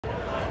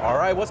All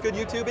right, what's good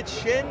YouTube?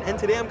 It's Shin, and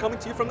today I'm coming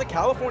to you from the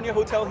California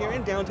Hotel here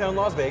in downtown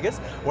Las Vegas,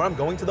 where I'm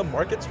going to the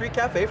Market Street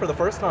Cafe for the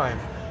first time.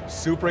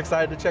 Super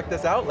excited to check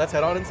this out. Let's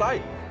head on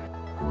inside.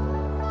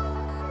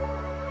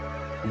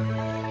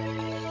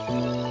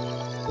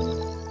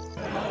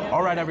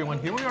 All right, everyone,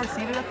 here we are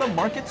seated at the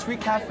Market Street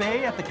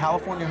Cafe at the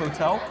California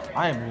Hotel.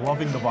 I am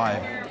loving the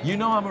vibe. You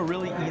know I'm a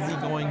really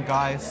easygoing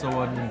guy,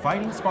 so an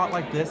inviting spot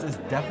like this is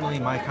definitely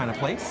my kind of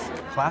place.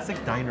 Classic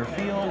diner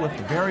feel with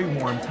very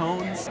warm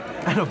tones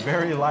and a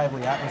very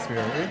lively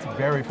atmosphere. It's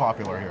very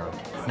popular here.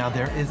 Now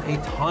there is a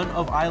ton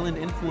of island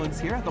influence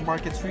here at the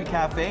Market Street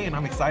Cafe, and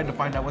I'm excited to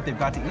find out what they've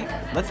got to eat.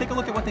 Let's take a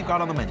look at what they've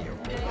got on the menu.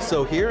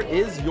 So here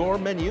is your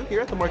menu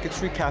here at the Market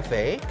Street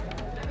Cafe.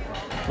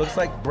 Looks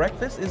like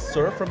breakfast is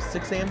served from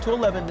 6 a.m. to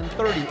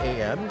 11:30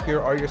 a.m. Here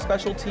are your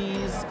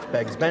specialties: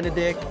 Eggs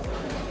Benedict,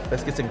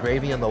 biscuits and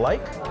gravy and the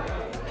like,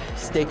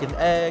 steak and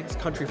eggs,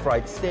 country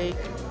fried steak,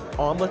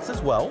 omelets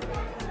as well.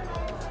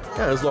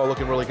 Yeah, this is all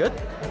looking really good.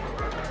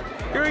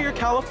 Here are your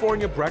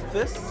California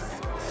breakfasts,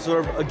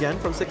 served again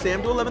from 6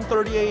 a.m. to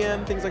 11:30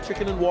 a.m. Things like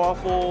chicken and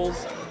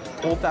waffles,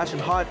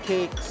 old-fashioned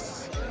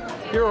hotcakes.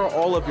 Here are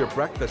all of your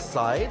breakfast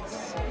sides.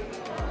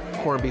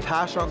 Corned beef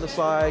hash on the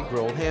side,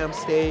 grilled ham,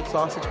 steak,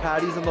 sausage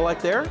patties and the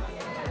like there.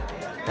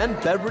 And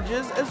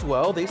beverages as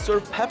well. They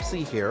serve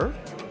Pepsi here.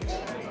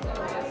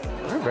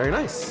 Very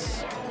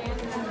nice.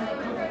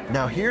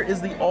 Now here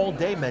is the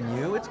all-day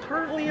menu. It's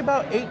currently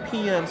about 8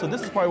 p.m., so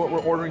this is probably what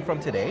we're ordering from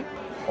today.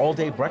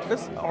 All-day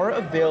breakfasts are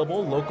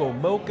available. Loco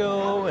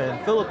Moco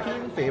and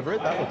Philippine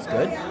favorite. That looks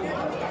good.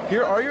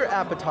 Here are your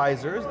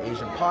appetizers,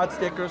 Asian pod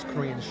stickers,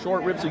 Korean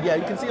short ribs. So yeah,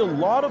 you can see a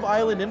lot of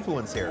island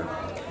influence here.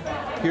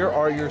 Here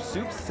are your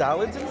soups,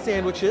 salads, and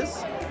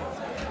sandwiches.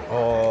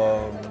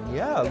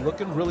 Yeah,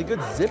 looking really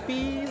good.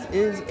 Zippy's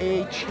is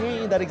a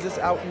chain that exists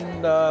out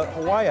in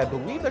Hawaii. I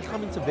believe they're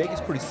coming to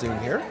Vegas pretty soon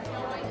here.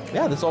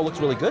 Yeah, this all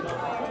looks really good.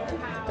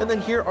 And then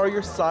here are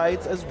your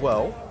sides as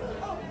well.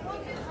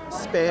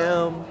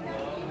 Spam,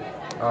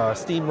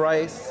 steamed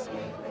rice,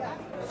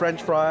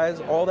 French fries,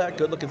 all that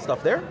good looking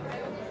stuff there.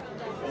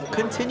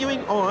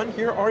 Continuing on,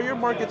 here are your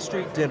Market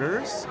Street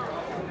dinners.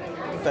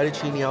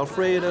 Fettuccine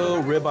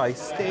Alfredo, ribeye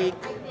steak,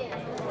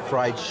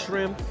 fried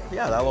shrimp.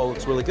 Yeah, that all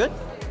looks really good.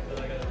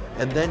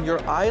 And then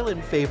your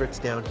island favorites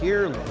down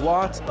here.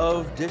 Lots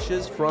of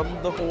dishes from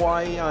the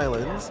Hawaii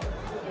Islands.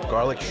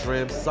 Garlic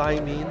shrimp,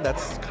 Saimeen,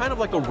 that's kind of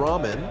like a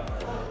ramen.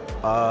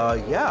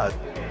 Yeah,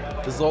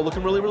 this is all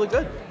looking really, really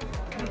good.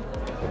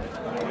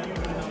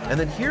 And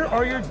then here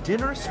are your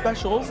dinner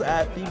specials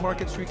at the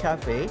Market Street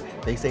Cafe.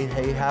 They say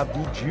they have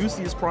the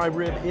juiciest prime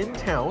rib in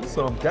town,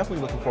 so I'm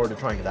definitely looking forward to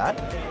trying that.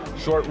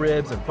 Short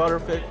ribs and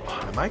butterfish.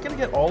 Am I gonna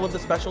get all of the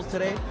specials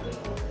today?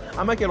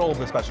 I might get all of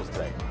the specials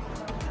today.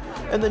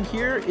 And then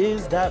here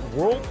is that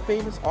world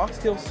famous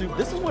oxtail soup.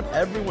 This is what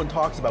everyone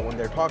talks about when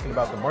they're talking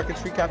about the Market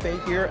Street Cafe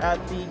here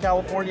at the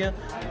California.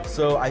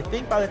 So I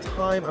think by the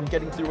time I'm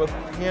getting through a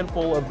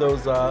handful of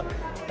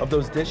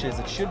those dishes,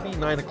 it should be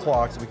 9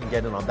 o'clock, so we can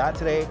get in on that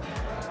today.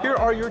 Here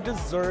are your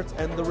desserts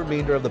and the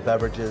remainder of the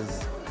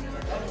beverages.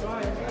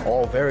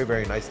 All very,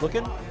 very nice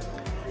looking.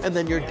 And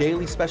then your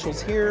daily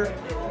specials here.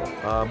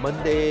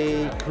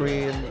 Monday,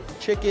 Korean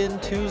chicken.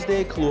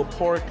 Tuesday, Kahlua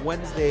pork.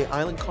 Wednesday,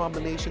 island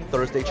combination.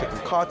 Thursday, chicken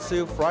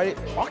katsu. Friday,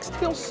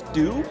 oxtail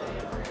stew.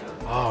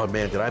 Oh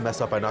man, did I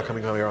mess up by not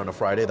coming home here on a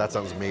Friday? That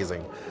sounds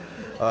amazing.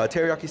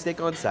 Teriyaki steak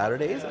on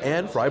Saturdays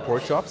and fried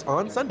pork chops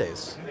on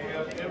Sundays.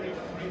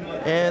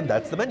 And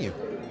that's the menu.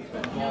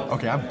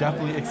 Okay, I'm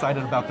definitely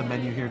excited about the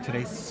menu here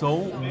today.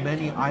 So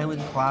many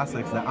island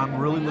classics that I'm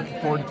really looking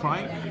forward to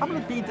trying. I'm gonna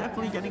be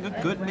definitely getting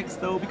a good mix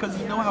though, because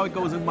you know how it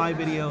goes in my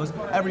videos.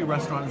 Every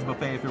restaurant is a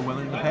buffet if you're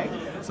willing to pay.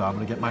 So I'm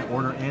gonna get my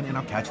order in and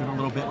I'll catch you in a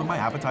little bit when my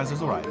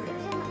appetizers arrive.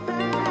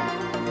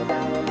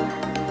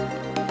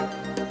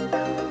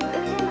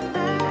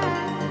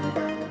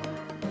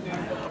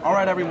 All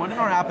right, everyone, and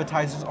our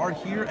appetizers are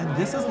here, and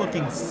this is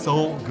looking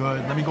so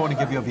good. Let me go in and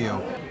give you a view.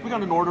 We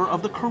got an order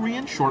of the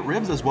Korean short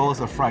ribs, as well as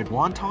the fried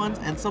wontons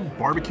and some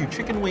barbecue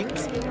chicken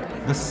wings.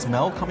 The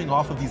smell coming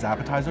off of these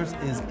appetizers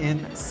is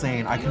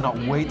insane. I cannot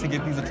wait to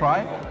give these a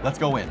try. Let's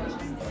go in.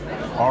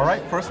 All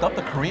right, first up,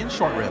 the Korean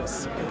short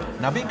ribs.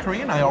 Now, being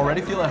Korean, I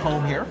already feel at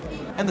home here,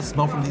 and the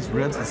smell from these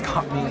ribs has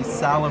got me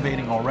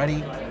salivating already.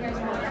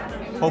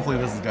 Hopefully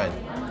this is good.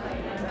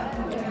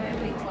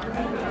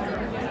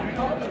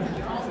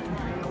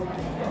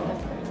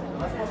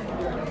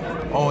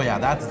 Oh yeah,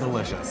 that's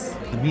delicious.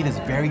 The meat is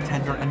very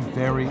tender and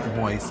very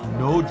moist.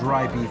 No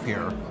dry beef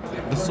here.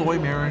 The soy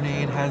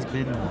marinade has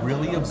been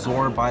really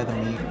absorbed by the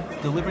meat,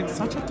 delivering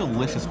such a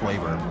delicious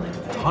flavor.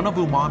 Ton of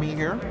umami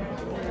here,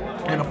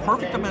 and a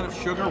perfect amount of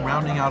sugar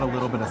rounding out a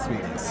little bit of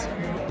sweetness.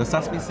 The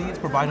sesame seeds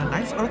provide a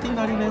nice earthy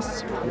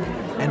nuttiness,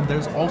 and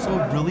there's also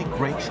really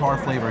great char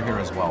flavor here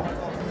as well.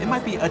 It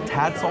might be a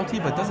tad salty,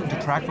 but doesn't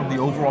detract from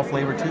the overall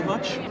flavor too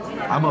much.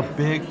 I'm a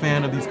big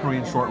fan of these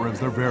Korean short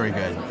ribs. They're very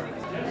good.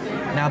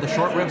 Now the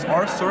short ribs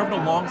are served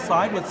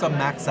alongside with some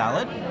mac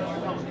salad.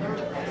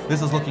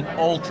 This is looking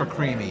ultra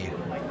creamy.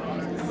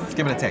 Let's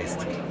give it a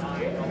taste.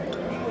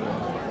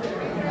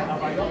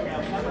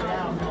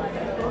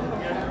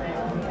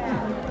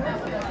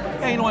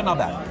 you know what, not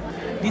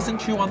bad. Decent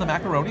chew on the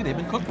macaroni, they've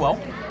been cooked well.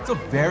 It's a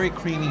very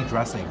creamy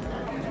dressing.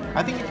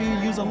 I think if you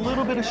use a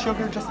little bit of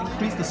sugar, just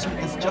increase the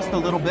sweetness just a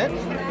little bit.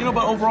 You know,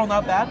 but overall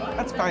not bad.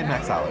 That's fine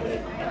next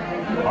salad.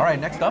 All right,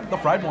 next up, the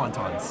fried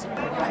wontons.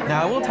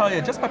 Now, I will tell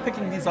you, just by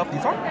picking these up,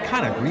 these are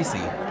kind of greasy.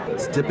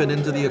 Let's dip it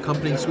into the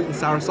accompanying sweet and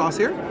sour sauce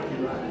here.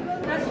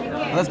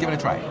 Let's give it a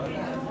try.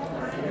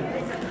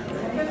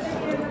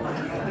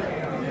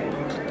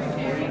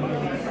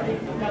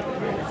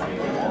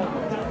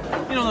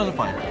 You know, those are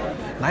fine.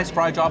 Nice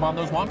fry job on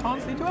those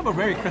wontons. They do have a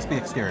very crispy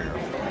exterior.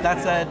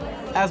 That said,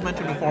 as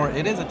mentioned before,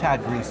 it is a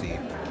tad greasy.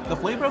 The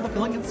flavor of the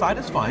filling inside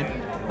is fine.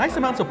 Nice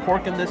amounts of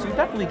pork in this. You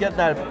definitely get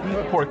that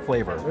beef pork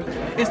flavor.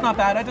 It's not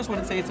bad. I just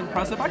wouldn't say it's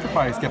impressive. I could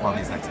probably skip on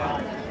these next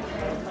time.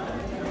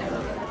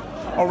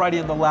 Alrighty,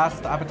 and the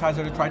last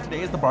appetizer to try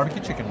today is the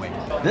barbecue chicken wing.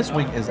 This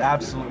wing is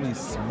absolutely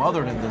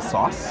smothered in this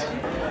sauce,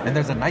 and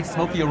there's a nice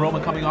smoky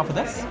aroma coming off of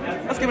this.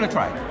 Let's give it a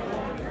try.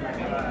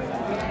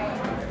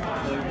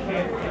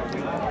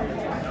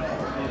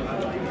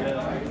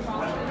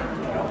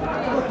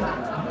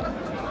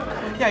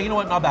 Yeah, you know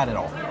what, not bad at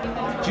all.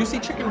 Juicy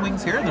chicken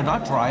wings here, they're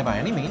not dry by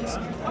any means,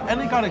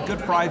 and they got a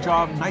good fry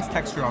job, nice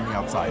texture on the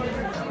outside.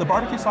 The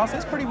barbecue sauce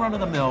is pretty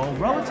run-of-the-mill,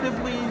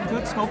 relatively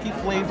good smoky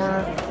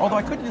flavor, although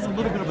I could use a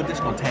little bit of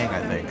additional tang,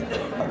 I think.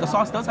 The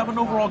sauce does have an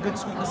overall good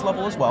sweetness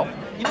level as well.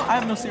 You know, I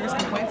have no serious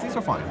complaints, these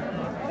are fine.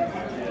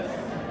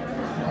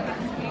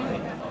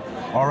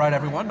 All right,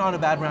 everyone, not a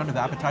bad round of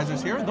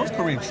appetizers here. Those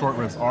Korean short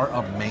ribs are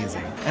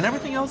amazing, and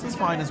everything else is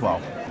fine as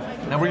well.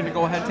 Now we're gonna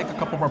go ahead and take a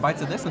couple more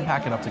bites of this and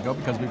pack it up to go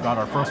because we've got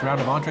our first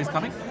round of entrees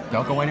coming.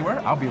 Don't go anywhere,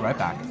 I'll be right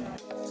back.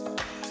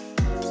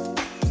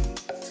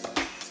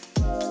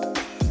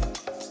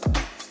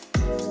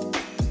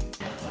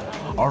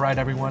 All right,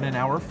 everyone, and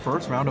our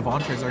first round of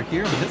entrees are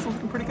here, and this is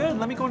looking pretty good.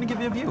 Let me go and give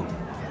you a view.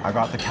 I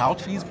got the cow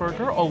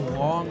cheeseburger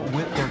along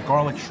with their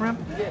garlic shrimp.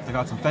 I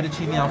got some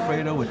fettuccine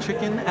alfredo with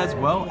chicken as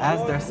well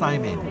as their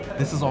Simon.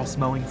 This is all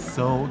smelling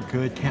so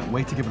good. Can't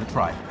wait to give it a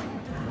try.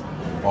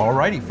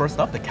 Alrighty, first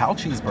up, the cow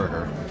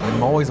cheeseburger.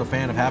 I'm always a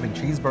fan of having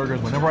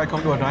cheeseburgers whenever I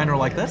come to a diner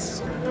like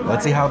this.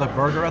 Let's see how the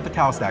burger at the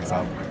cow stacks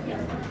up.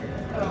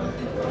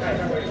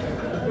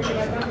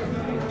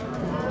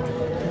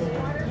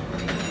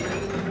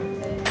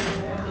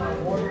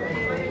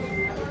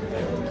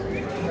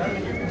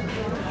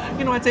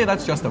 You know, I'd say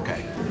that's just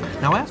okay.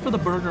 Now, as for the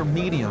burger,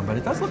 medium, but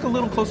it does look a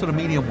little closer to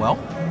medium well.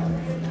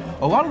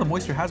 A lot of the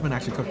moisture has been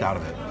actually cooked out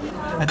of it.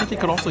 I think you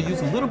could also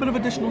use a little bit of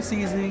additional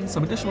seasoning.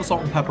 Some additional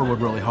salt and pepper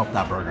would really help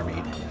that burger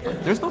meat.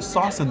 There's no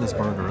sauce in this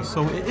burger,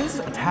 so it is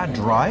a tad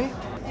dry,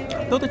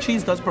 though the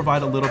cheese does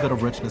provide a little bit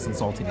of richness and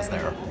saltiness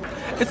there.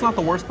 It's not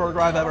the worst burger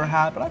I've ever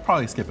had, but I'd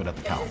probably skip it at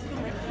the cow.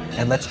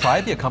 And let's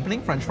try the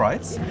accompanying French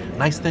fries.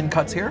 Nice thin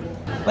cuts here.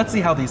 Let's see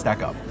how these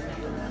stack up.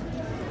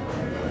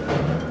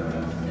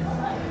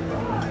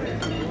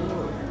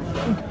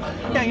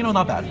 Yeah, you know,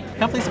 not bad.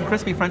 Definitely some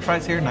crispy French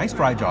fries here. Nice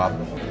fry job.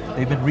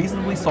 They've been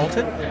reasonably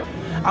salted.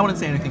 I wouldn't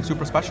say anything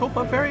super special,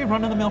 but very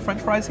run-of-the-mill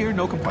French fries here,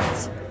 no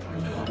complaints.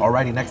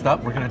 Alrighty, next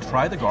up, we're gonna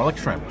try the garlic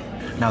shrimp.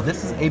 Now,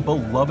 this is a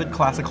beloved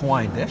classic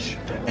Hawaiian dish,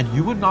 and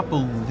you would not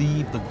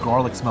believe the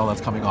garlic smell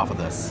that's coming off of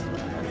this.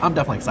 I'm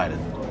definitely excited.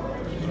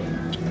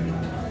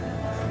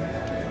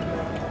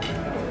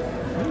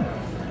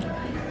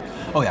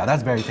 Oh yeah,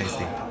 that's very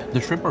tasty. The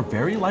shrimp are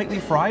very lightly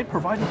fried,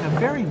 providing a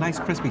very nice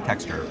crispy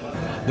texture.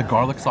 The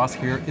garlic sauce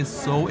here is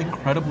so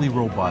incredibly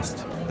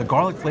robust. The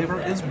garlic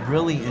flavor is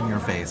really in your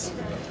face.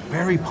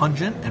 Very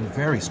pungent and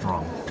very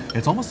strong.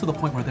 It's almost to the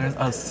point where there's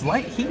a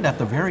slight heat at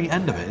the very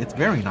end of it. It's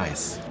very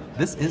nice.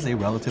 This is a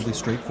relatively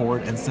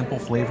straightforward and simple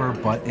flavor,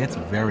 but it's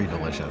very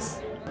delicious.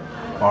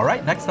 All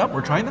right, next up,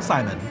 we're trying the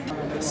Simon.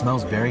 It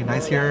smells very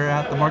nice here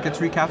at the Market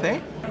Street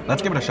Cafe.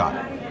 Let's give it a shot.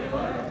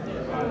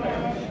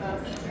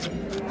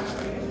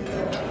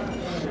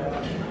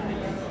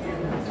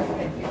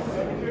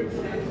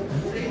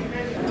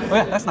 Oh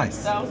yeah, that's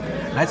nice.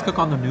 Nice cook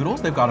on the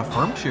noodles. They've got a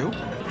firm chew,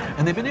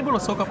 and they've been able to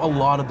soak up a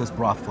lot of this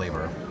broth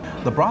flavor.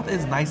 The broth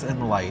is nice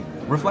and light,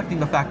 reflecting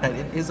the fact that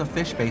it is a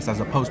fish base as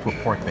opposed to a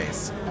pork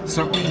base.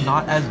 Certainly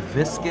not as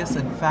viscous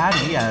and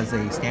fatty as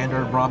a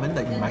standard ramen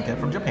that you might get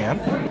from Japan.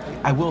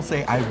 I will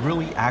say I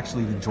really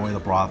actually enjoy the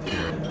broth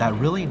here. That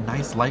really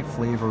nice light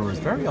flavor is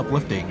very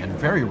uplifting and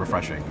very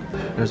refreshing.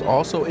 There's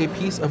also a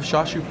piece of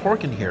chashu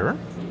pork in here.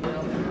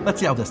 Let's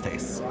see how this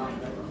tastes.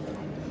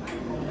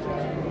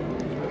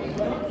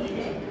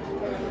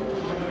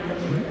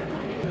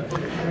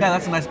 Yeah,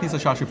 that's a nice piece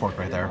of chashu pork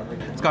right there.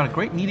 It's got a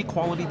great meaty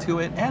quality to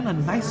it and a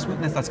nice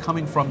sweetness that's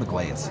coming from the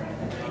glaze.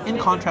 In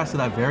contrast to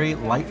that very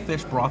light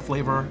fish broth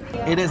flavor,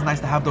 it is nice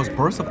to have those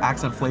bursts of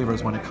accent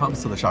flavors when it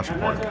comes to the chashu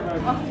pork.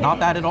 Not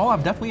bad at all.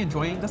 I'm definitely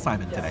enjoying the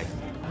Simon today.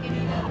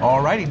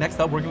 Alrighty, next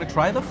up we're gonna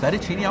try the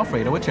fettuccine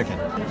alfredo with chicken.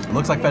 It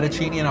looks like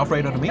fettuccine and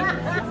alfredo to me.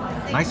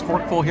 Nice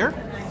forkful here.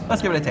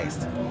 Let's give it a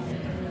taste.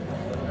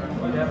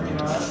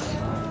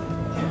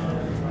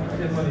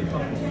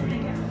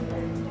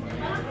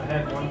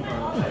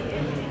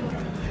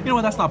 You know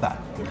what, that's not bad.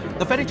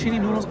 The fettuccine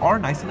noodles are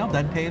nice and al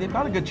dente. They've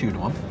got a good chew to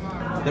them.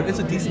 There is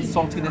a decent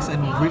saltiness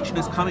and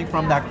richness coming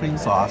from that cream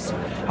sauce.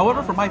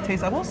 However, for my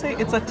taste, I will say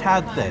it's a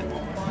tad thin.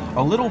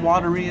 A little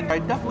watery, and I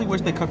definitely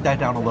wish they cooked that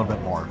down a little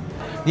bit more.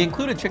 The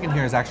included chicken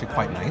here is actually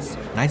quite nice.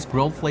 Nice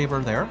grilled flavor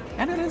there,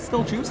 and it is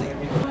still juicy.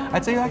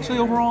 I'd say actually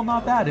overall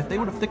not bad. If they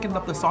would have thickened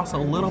up the sauce a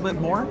little bit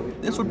more,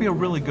 this would be a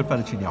really good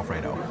fettuccine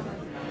Alfredo.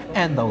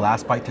 And the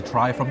last bite to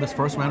try from this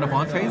first round of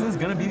entrees is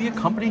gonna be the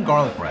accompanying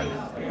garlic bread.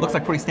 Looks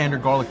like pretty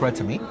standard garlic bread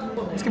to me.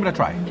 Let's give it a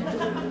try.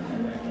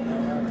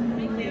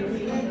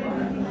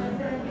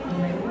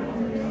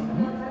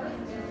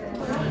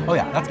 Oh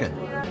yeah, that's good.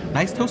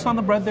 Nice toast on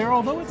the bread there,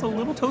 although it's a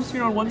little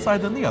toastier on one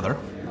side than the other.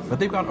 But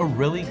they've got a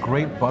really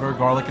great butter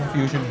garlic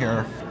infusion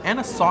here and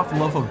a soft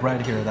loaf of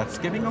bread here that's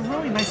giving a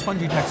really nice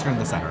spongy texture in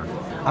the center.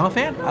 I'm a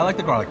fan, I like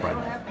the garlic bread.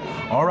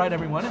 All right,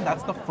 everyone, and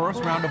that's the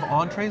first round of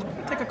entrees. We're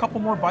gonna take a couple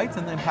more bites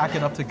and then pack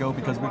it up to go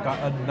because we've got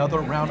another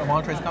round of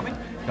entrees coming.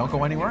 Don't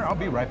go anywhere, I'll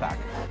be right back.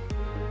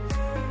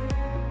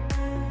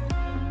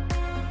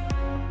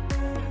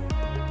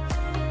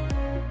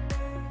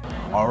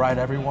 All right,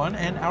 everyone,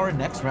 and our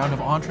next round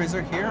of entrees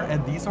are here,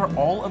 and these are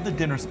all of the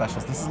dinner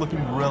specials. This is looking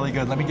really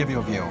good. Let me give you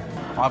a view.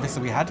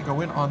 Obviously, we had to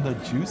go in on the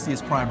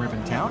juiciest prime rib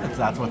in town, if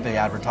that's what they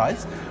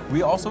advertised.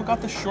 We also got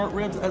the short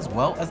ribs as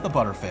well as the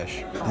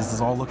butterfish. This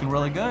is all looking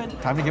really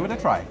good. Time to give it a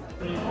try.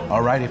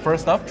 Alrighty,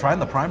 first up, trying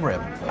the prime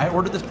rib. I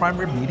ordered this prime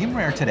rib medium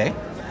rare today,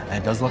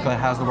 and it does look like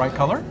it has the right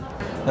color.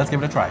 Let's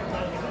give it a try.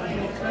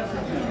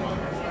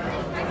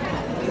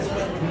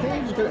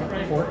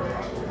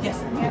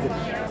 Yes.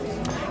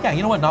 Yeah,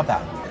 you know what, not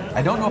bad.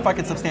 I don't know if I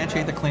could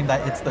substantiate the claim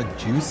that it's the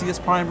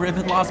juiciest prime rib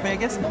in Las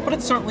Vegas, but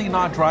it's certainly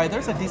not dry.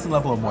 There's a decent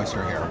level of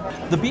moisture here.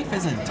 The beef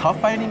isn't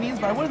tough by any means,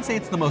 but I wouldn't say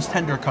it's the most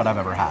tender cut I've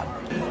ever had.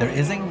 There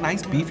is a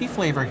nice beefy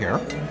flavor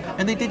here,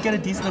 and they did get a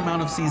decent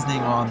amount of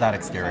seasoning on that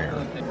exterior.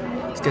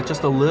 Let's get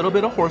just a little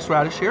bit of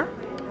horseradish here,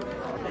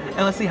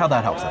 and let's see how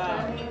that helps it.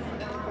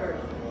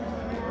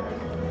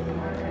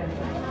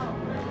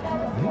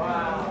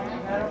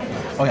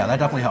 Oh yeah, that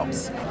definitely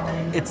helps.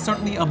 It's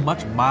certainly a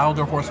much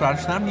milder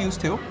horseradish than I'm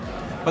used to,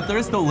 but there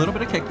is still a little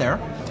bit of kick there,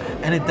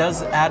 and it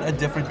does add a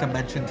different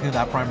dimension to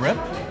that prime rib.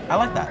 I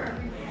like that.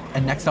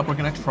 And next up, we're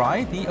gonna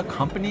try the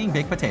accompanying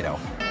baked potato.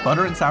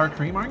 Butter and sour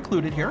cream are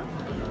included here.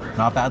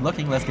 Not bad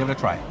looking, let's give it a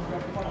try.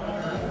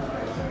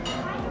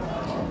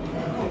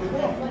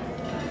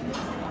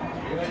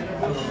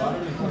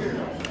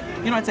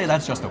 You know, I'd say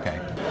that's just okay.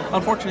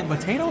 Unfortunately, the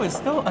potato is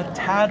still a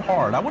tad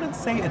hard. I wouldn't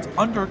say it's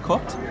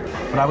undercooked,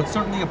 but I would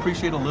certainly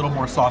appreciate a little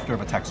more softer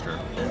of a texture.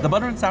 The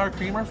butter and sour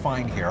cream are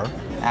fine here,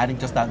 adding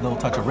just that little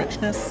touch of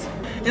richness.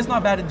 It's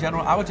not bad in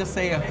general. I would just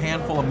say a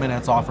handful of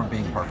minutes off from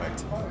being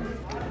perfect.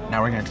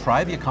 Now we're gonna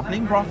try the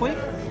accompanying broccoli.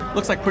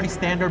 Looks like pretty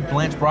standard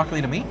blanched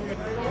broccoli to me.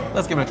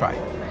 Let's give it a try.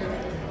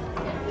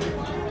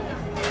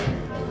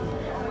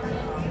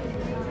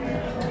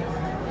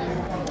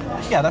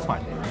 Yeah, that's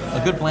fine.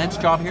 A good blanch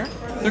job here.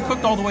 They're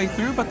cooked all the way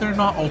through, but they're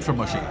not ultra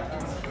mushy.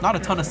 Not a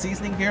ton of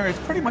seasoning here. It's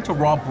pretty much a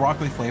raw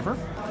broccoli flavor,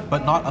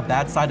 but not a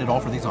bad side at all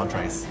for these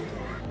entrees.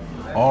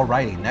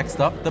 Alrighty, next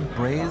up, the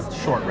braised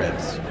short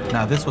ribs.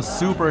 Now this was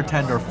super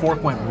tender.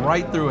 Fork went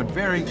right through it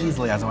very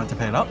easily as I went to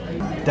pick it up.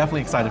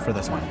 Definitely excited for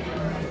this one.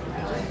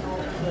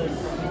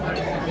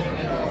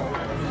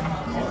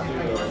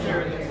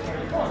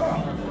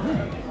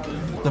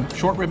 The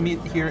short rib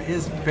meat here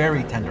is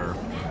very tender.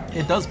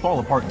 It does fall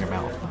apart in your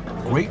mouth.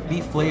 Great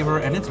beef flavor,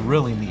 and it's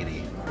really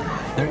meaty.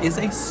 There is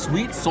a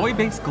sweet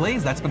soy-based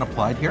glaze that's been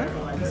applied here.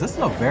 This is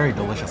a very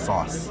delicious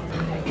sauce.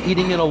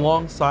 Eating it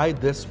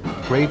alongside this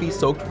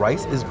gravy-soaked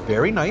rice is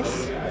very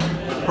nice,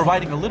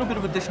 providing a little bit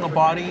of additional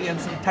body and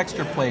some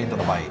texture play into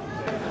the bite.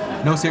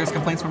 No serious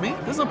complaints from me.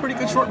 This is a pretty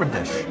good short rib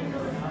dish.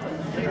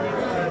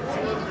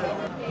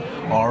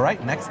 All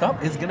right, next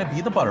up is gonna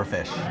be the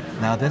butterfish.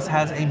 Now this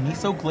has a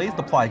miso glaze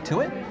applied to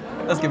it.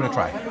 Let's give it a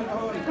try.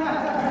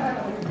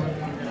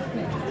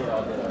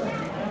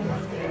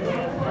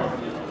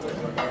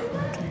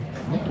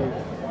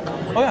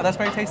 Oh yeah, that's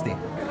very tasty.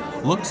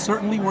 Looks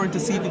certainly weren't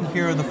deceiving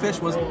here. The fish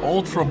was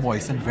ultra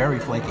moist and very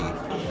flaky.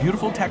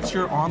 Beautiful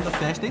texture on the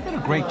fish. They did a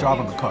great job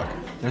on the cook.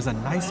 There's a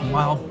nice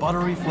mild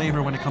buttery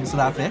flavor when it comes to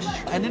that fish,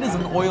 and it is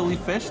an oily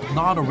fish,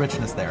 not a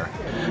richness there.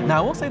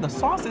 Now I will say the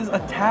sauce is a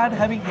tad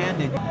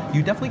heavy-handed.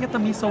 You definitely get the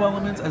miso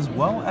elements as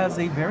well as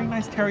a very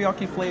nice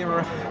teriyaki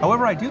flavor.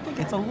 However, I do think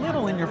it's a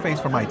little in your face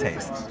for my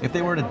taste. If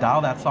they were to dial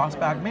that sauce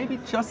back maybe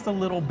just a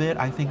little bit,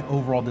 I think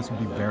overall this would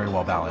be very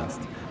well balanced.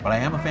 But I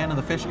am a fan of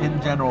the fish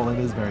in general. It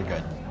is very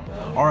good.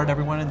 All right,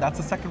 everyone, and that's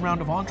the second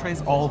round of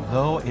entrees,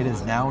 although it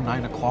is now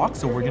 9 o'clock,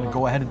 so we're gonna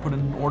go ahead and put in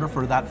an order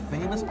for that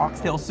famous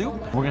oxtail soup.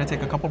 We're gonna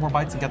take a couple more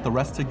bites and get the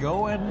rest to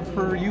go, and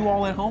for you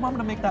all at home, I'm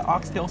gonna make that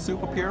oxtail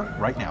soup appear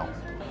right now.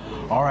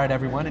 All right,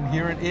 everyone, and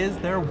here it is,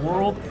 their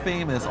world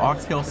famous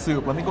oxtail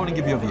soup. Let me go and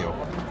give you a view.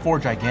 4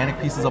 gigantic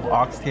pieces of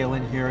oxtail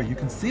in here. You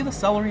can see the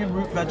celery and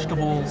root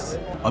vegetables.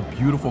 A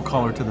beautiful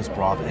color to this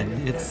broth,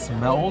 and it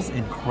smells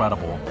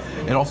incredible.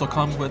 It also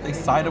comes with a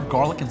side of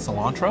garlic and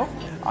cilantro.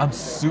 I'm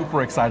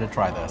super excited to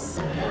try this.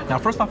 Now,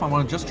 first off, I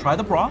want to just try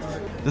the broth.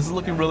 This is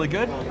looking really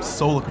good. I'm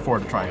so looking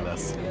forward to trying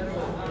this.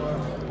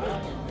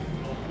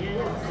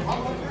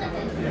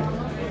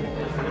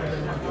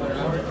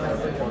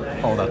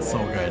 Oh, that's so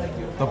good.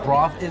 The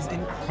broth is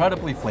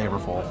incredibly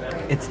flavorful.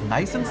 It's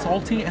nice and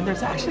salty, and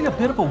there's actually a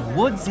bit of a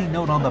woodsy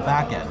note on the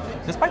back end.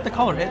 Despite the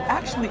color, it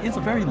actually is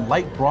a very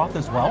light broth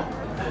as well.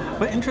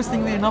 But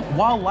interestingly enough,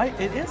 while light,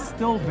 it is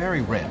still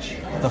very rich.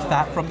 The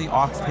fat from the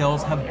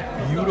oxtails have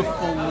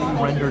beautifully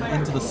rendered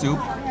into the soup,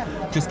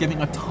 just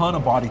giving a ton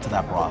of body to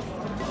that broth.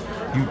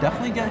 You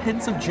definitely get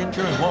hints of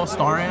ginger as well as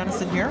star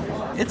anise in here.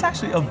 It's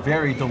actually a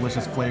very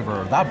delicious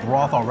flavor. That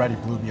broth already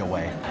blew me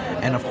away.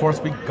 And of course,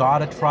 we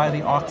gotta try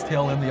the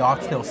oxtail in the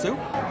oxtail soup.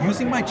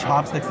 Using my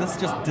chopsticks, this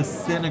just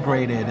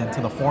disintegrated into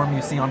the form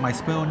you see on my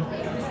spoon.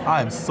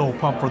 I am so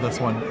pumped for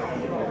this one.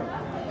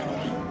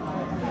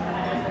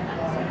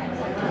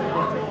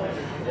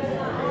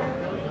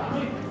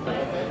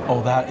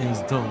 Oh, that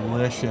is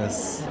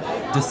delicious.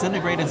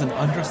 Disintegrate is an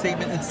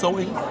understatement. It's so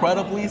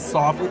incredibly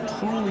soft, it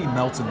truly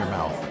melts in your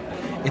mouth.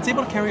 It's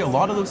able to carry a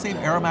lot of those same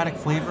aromatic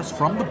flavors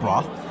from the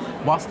broth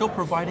while still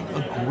providing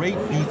a great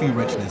beefy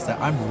richness that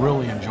I'm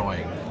really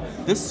enjoying.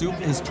 This soup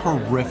is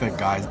terrific,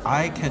 guys.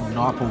 I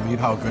cannot believe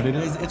how good it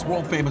is. It's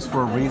world famous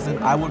for a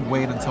reason. I would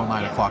wait until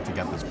 9 o'clock to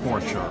get this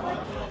for sure.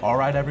 All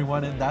right,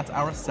 everyone, and that's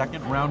our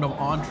second round of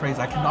entrees.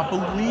 I cannot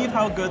believe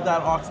how good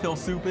that oxtail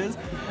soup is.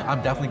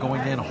 I'm definitely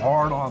going in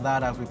hard on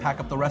that as we pack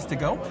up the rest to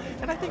go.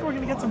 And I think we're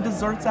gonna get some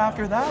desserts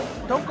after that.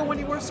 Don't go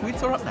anywhere,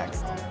 sweets are up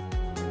next.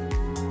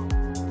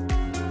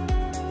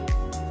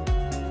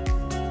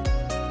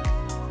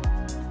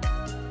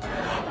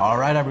 All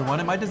right,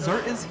 everyone, and my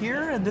dessert is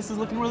here, and this is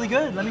looking really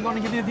good. Let me go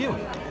and give you a view.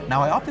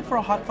 Now, I opted for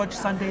a hot fudge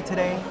sundae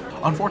today.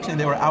 Unfortunately,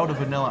 they were out of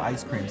vanilla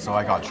ice cream, so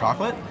I got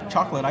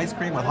chocolate ice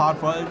cream with hot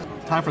fudge.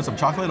 Time for some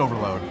chocolate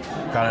overload.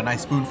 Got a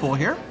nice spoonful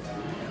here.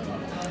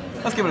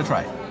 Let's give it a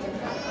try.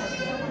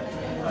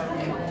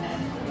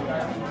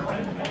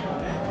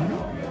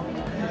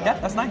 Yeah,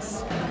 that's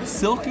nice.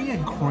 Silky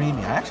and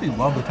creamy. I actually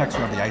love the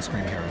texture of the ice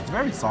cream here. It's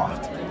very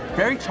soft.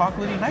 Very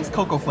chocolatey, nice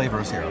cocoa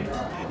flavors here.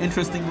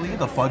 Interestingly,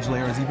 the fudge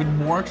layer is even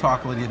more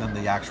chocolatey than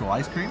the actual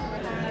ice cream,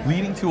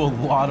 leading to a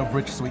lot of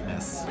rich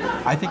sweetness.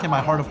 I think in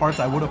my heart of hearts,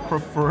 I would have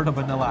preferred a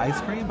vanilla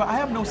ice cream, but I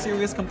have no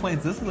serious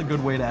complaints. This is a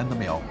good way to end the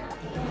meal.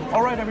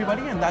 All right,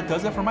 everybody, and that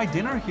does it for my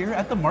dinner here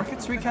at the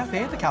Market Street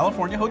Cafe at the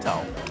California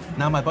Hotel.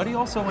 Now, my buddy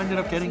also ended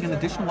up getting an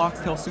additional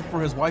oxtail soup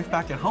for his wife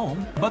back at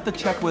home, but the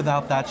check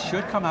without that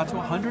should come out to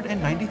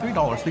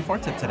 $193 before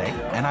tip today,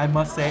 and I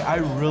must say, I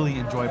really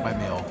enjoyed my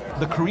meal.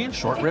 The Korean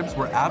short ribs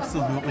were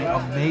absolutely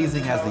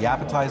amazing as the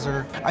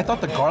appetizer. I thought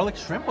the garlic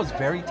shrimp was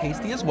very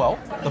tasty as well.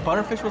 The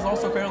butterfish was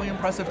also fairly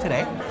impressive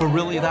today, but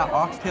really that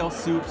oxtail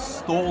soup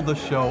stole the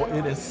show.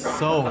 It is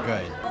so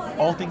good.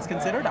 All things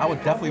considered, I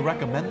would definitely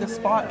recommend this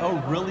spot.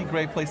 A really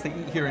great place to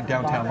eat here in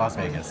downtown Las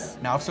Vegas.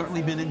 Now, I've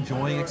certainly been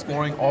enjoying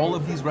exploring all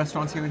of these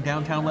restaurants here in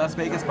downtown Las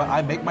Vegas, but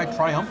I make my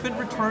triumphant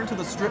return to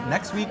the Strip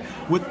next week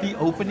with the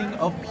opening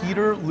of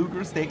Peter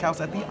Luger's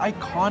Steakhouse at the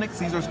iconic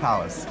Caesar's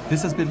Palace.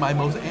 This has been my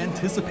most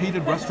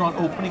anticipated restaurant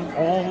opening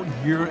all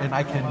year, and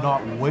I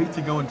cannot wait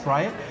to go and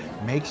try it.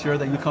 Make sure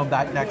that you come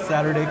back next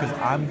Saturday because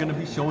I'm going to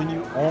be showing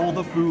you all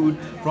the food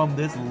from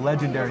this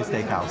legendary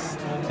steakhouse.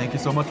 Thank you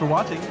so much for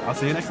watching. I'll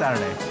see you next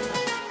Saturday.